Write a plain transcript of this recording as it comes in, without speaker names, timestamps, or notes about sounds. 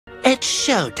It's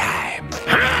showtime.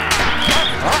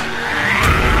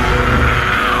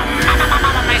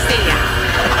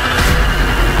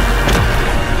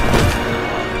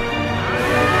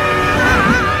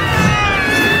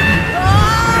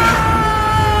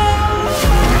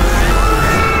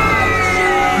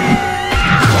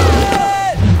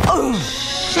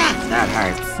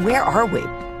 Where are we?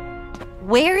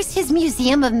 Where's his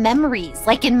museum of memories,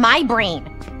 like in my brain?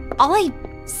 All I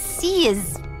see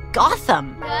is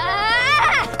Gotham.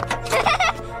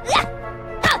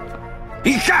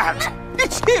 He can't!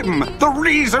 It's him! The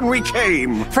reason we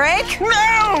came! Frank?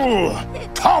 No!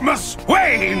 Thomas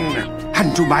Wayne!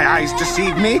 And do my eyes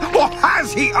deceive me, or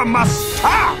has he a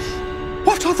mustache?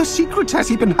 What other secrets has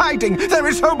he been hiding? There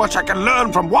is so much I can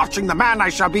learn from watching the man I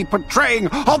shall be portraying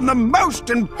on the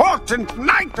most important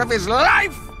night of his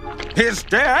life! His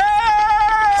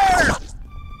death!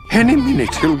 Any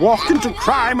minute he'll walk into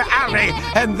Crime Alley,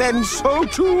 and then so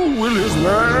too will his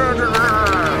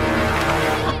murderer!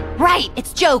 Right,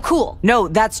 it's Joe Cool. No,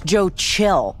 that's Joe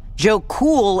Chill. Joe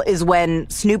Cool is when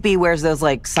Snoopy wears those,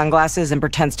 like, sunglasses and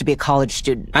pretends to be a college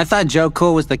student. I thought Joe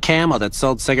Cool was the camel that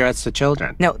sold cigarettes to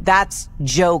children. No, that's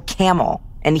Joe Camel,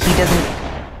 and he doesn't...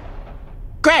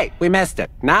 Great, we missed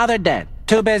it. Now they're dead.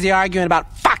 Too busy arguing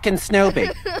about fucking Snoopy.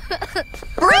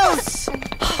 Bruce!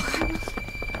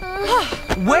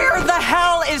 Where the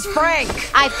hell is Frank?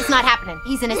 It's not happening.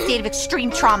 He's in a state of extreme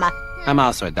trauma. I'm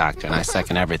also a doctor, and I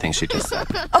second everything she just said.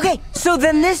 Okay, so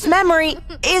then this memory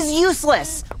is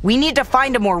useless. We need to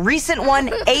find a more recent one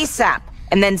ASAP,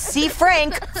 and then see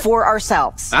Frank for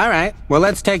ourselves. All right, well,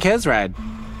 let's take his ride.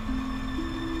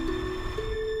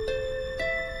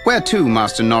 Where to,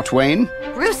 Master Not Wayne?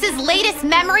 Bruce's latest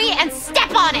memory, and step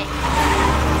on it!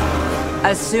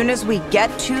 As soon as we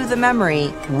get to the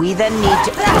memory, we then need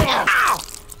to... Ow!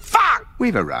 Fuck!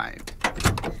 We've arrived.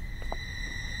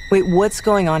 Wait, what's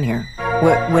going on here?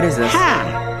 What is this?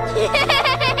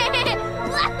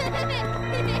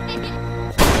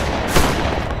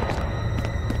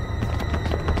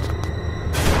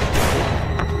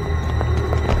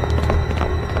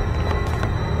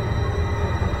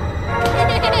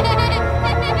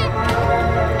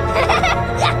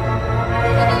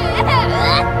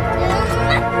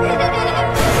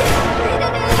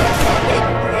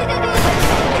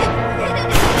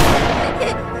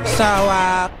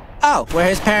 Oh, were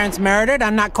his parents murdered?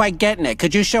 I'm not quite getting it.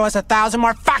 Could you show us 1,000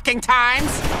 more fucking times?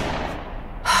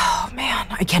 Oh, man,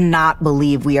 I cannot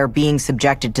believe we are being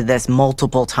subjected to this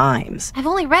multiple times. I've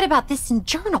only read about this in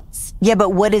journals. Yeah, but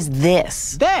what is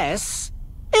this? This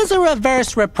is a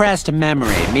reverse repressed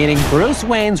memory, meaning Bruce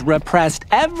Wayne's repressed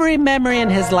every memory in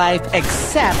his life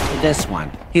except this one.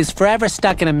 He's forever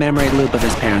stuck in a memory loop of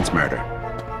his parents' murder.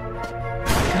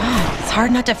 God, it's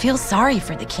hard not to feel sorry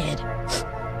for the kid.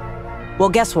 Well,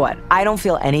 guess what? I don't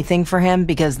feel anything for him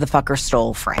because the fucker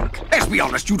stole Frank. Let's be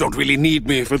honest, you don't really need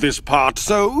me for this part,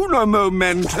 so uno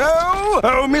momento.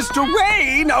 Oh, Mr.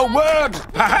 Wayne, a word,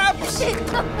 perhaps?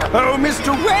 Oh,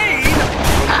 Mr. Wayne!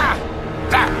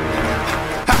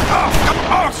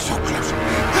 Oh, so close.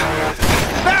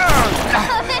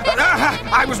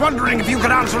 I was wondering if you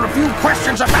could answer a few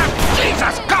questions about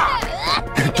Jesus God!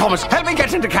 Thomas, help me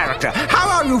get into character. How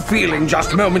are you feeling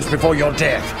just moments before your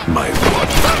death? My what?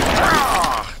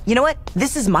 You know what?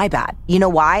 This is my bad. You know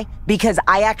why? Because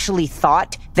I actually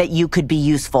thought that you could be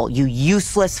useful, you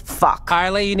useless fuck.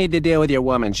 Harley, you need to deal with your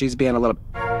woman. She's being a little...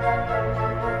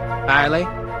 Harley?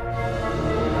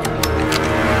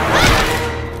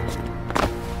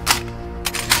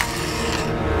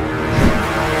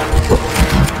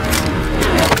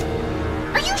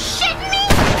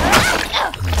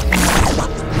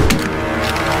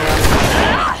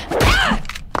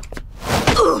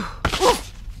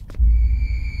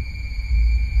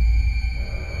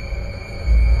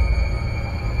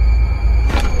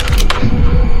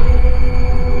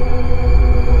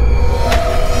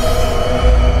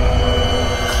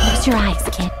 Close your eyes,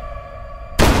 kid.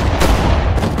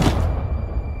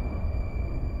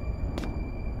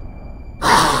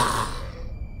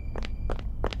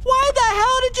 Why the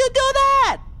hell did you do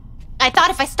that? I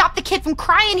thought if I stopped the kid from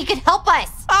crying, he could help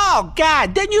us. Oh,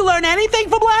 God, didn't you learn anything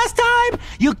from last time?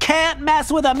 You can't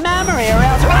mess with a memory or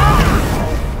else...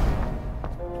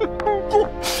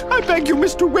 I beg you,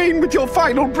 Mr. Wayne, with your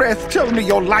final breath, tell me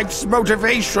your life's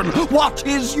motivation. What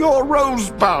is your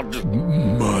rosebud?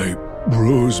 My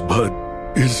rosebud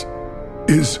is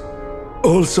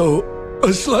also a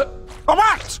slut. A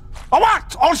what? A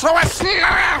what? Also a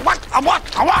what? A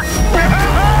what? A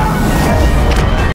what?